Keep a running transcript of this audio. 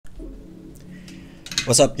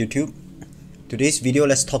What's up YouTube? Today's video,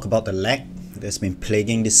 let's talk about the lag that's been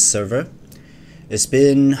plaguing this server. It's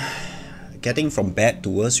been getting from bad to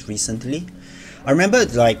worse recently. I remember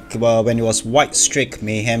when it was White Streak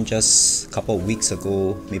Mayhem just a couple of weeks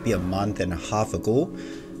ago, maybe a month and a half ago,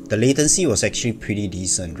 the latency was actually pretty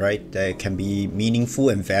decent, right? There can be meaningful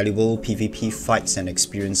and valuable PvP fights and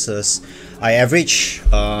experiences. I averaged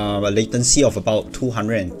a latency of about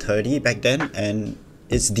 230 back then, and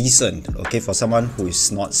it's decent, okay, for someone who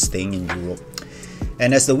is not staying in Europe.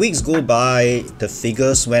 And as the weeks go by, the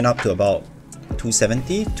figures went up to about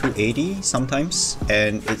 270, 280 sometimes,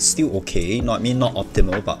 and it's still okay. Not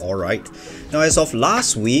optimal, but alright. Now, as of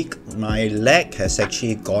last week, my lag has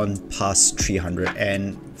actually gone past 300,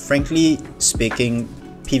 and frankly speaking,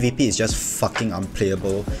 PvP is just fucking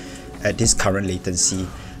unplayable at this current latency.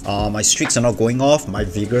 My streaks are not going off, my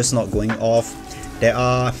vigor's not going off. There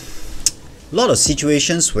are a lot of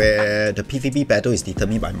situations where the PvP battle is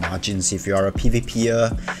determined by margins. If you are a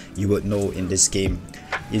PvPer, you would know in this game.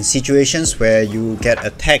 In situations where you get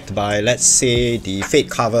attacked by, let's say, the Fate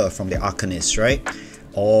cover from the Arcanist, right?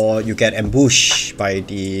 Or you get ambushed by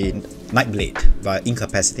the Nightblade by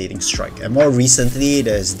incapacitating strike. And more recently,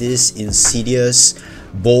 there's this insidious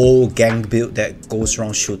bow gang build that goes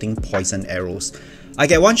around shooting poison arrows. I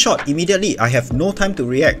get one shot immediately. I have no time to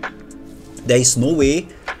react. There is no way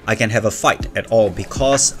I can have a fight at all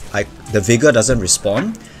because the vigor doesn't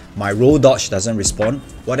respond, my roll dodge doesn't respond.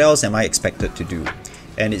 What else am I expected to do?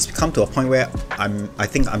 And it's come to a point where I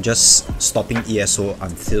think I'm just stopping ESO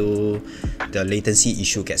until the latency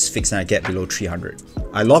issue gets fixed and I get below 300.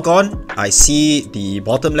 I log on, I see the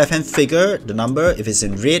bottom left hand figure, the number. If it's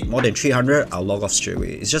in red, more than 300, I'll log off straight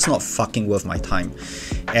away. It's just not fucking worth my time.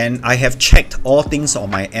 And I have checked all things on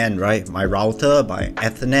my end, right? My router, my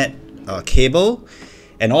Ethernet cable,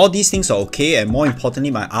 and all these things are okay, and more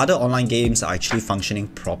importantly, my other online games are actually functioning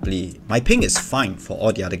properly. My ping is fine for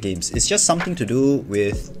all the other games. It's just something to do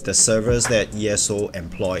with the servers that ESO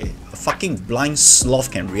employ. A fucking blind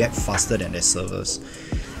sloth can react faster than their servers.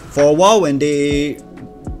 For a while, when they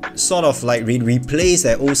sort of like replace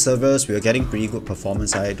their old servers, we were getting pretty good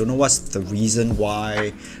performance. I don't know what's the reason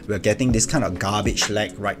why we're getting this kind of garbage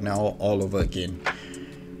lag right now all over again.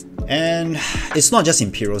 And it's not just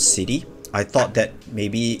Imperial City. I thought that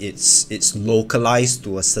maybe it's localized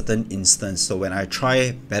to a certain instance. So when I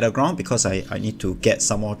try Battleground, because I need to get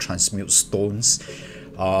some more transmute stones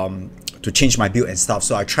to change my build and stuff.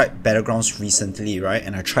 So I tried Battlegrounds recently, right?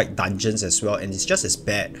 And I tried Dungeons as well, and it's just as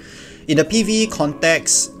bad. In the PvE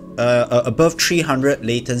context, above 300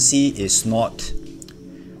 latency is not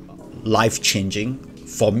life-changing.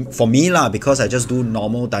 For me lah, because I just do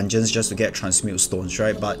normal dungeons just to get transmute stones,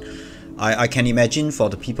 right? But I can imagine for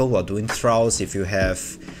the people who are doing thralls, if you have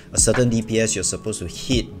a certain DPS you're supposed to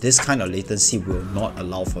hit, this kind of latency will not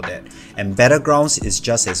allow for that. And Battlegrounds is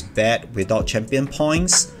just as bad without champion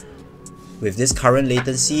points. With this current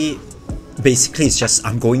latency, basically it's just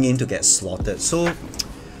I'm going in to get slaughtered. So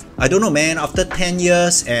I don't know, man, after 10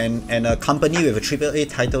 years and a company with a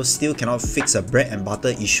AAA title still cannot fix a bread and butter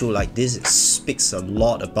issue like this, it speaks a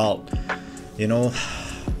lot about, you know,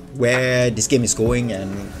 where this game is going,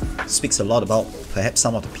 and speaks a lot about perhaps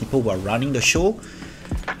some of the people who are running the show.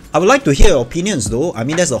 I would like to hear your opinions though. I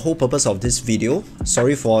mean, that's the whole purpose of this video.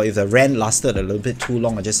 Sorry for if the rant lasted a little bit too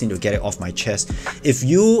long. I just need to get it off my chest. If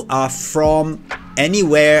you are from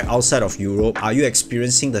anywhere outside of Europe, are you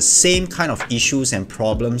experiencing the same kind of issues and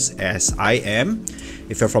problems as I am?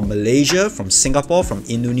 If you're from Malaysia, from Singapore, from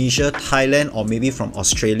Indonesia, Thailand, or maybe from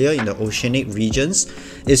Australia in the oceanic regions,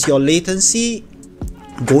 is your latency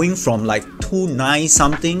going from like 290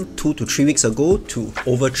 something 2 to 3 weeks ago to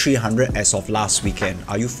over 300 as of last weekend?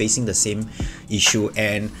 Are you facing the same issue,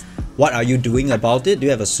 and what are you doing about it? Do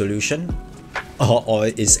you have a solution? Or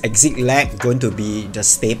is exit lag going to be the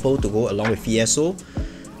staple to go along with ESO?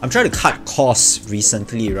 I'm trying to cut costs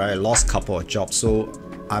recently, right? I lost a couple of jobs, so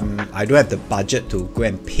I don't have the budget to go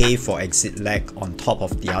and pay for exit lag on top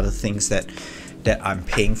of the other things that I'm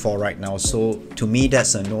paying for right now. So to me,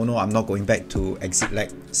 that's a no-no. I'm not going back to exit lag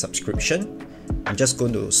subscription. I'm just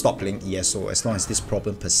going to stop playing ESO as long as this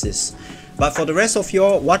problem persists. But for the rest of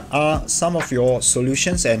y'all, what are some of your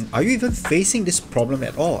solutions, and are you even facing this problem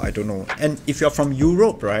at all? I don't know. And if you're from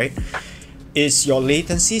Europe, right, is your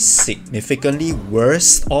latency significantly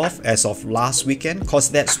worse off as of last weekend? Because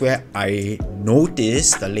that's where I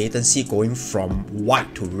noticed the latency going from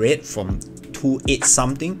white to red, from 2.8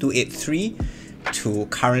 something, 2.83 to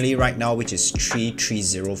currently right now, which is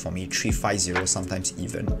 3.30 for me, 3.50 sometimes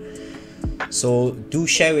even. So do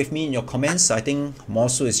share with me in your comments. I think more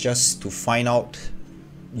so is just to find out,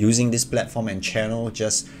 using this platform and channel,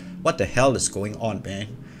 just what the hell is going on,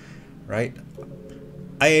 man? Right?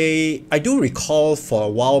 I do recall for a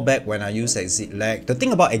while back when I used exit lag. The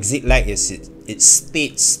thing about exit lag is it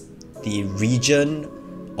states the region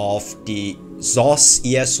of the ZOS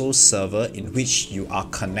ESO server in which you are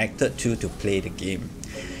connected to play the game.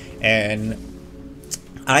 And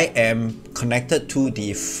I am connected to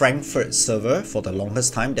the Frankfurt server for the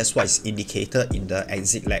longest time. That's why it's indicated in the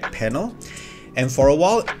exit lag panel. And for a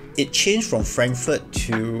while, it changed from Frankfurt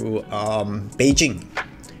to Beijing.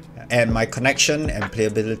 And my connection and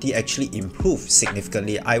playability actually improved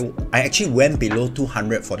significantly. I actually went below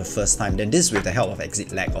 200 for the first time. Then this with the help of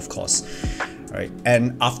exit lag, of course. Right.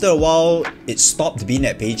 And after a while, it stopped being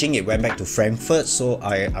at Beijing. It went back to Frankfurt. So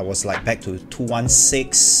I was like back to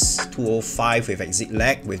 216, 205 with exit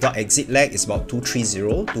lag. Without exit lag, it's about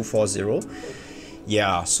 230, 240.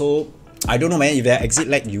 Yeah, so I don't know, man, if there are exit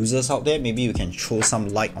lag users out there, maybe you can throw some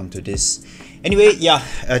light onto this. Anyway, yeah,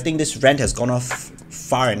 I think this rant has gone off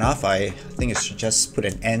far enough. I think it should just put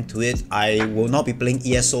an end to it. I will not be playing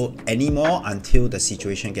ESO anymore until the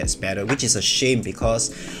situation gets better, which is a shame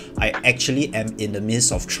because I actually am in the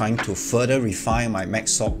midst of trying to further refine my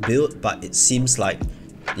max sock build, but it seems like,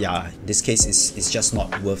 yeah, this case is just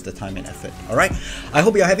not worth the time and effort. Alright, I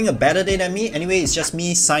hope you're having a better day than me. Anyway, it's just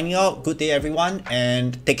me signing out. Good day everyone,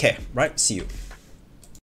 and take care. Right, see you.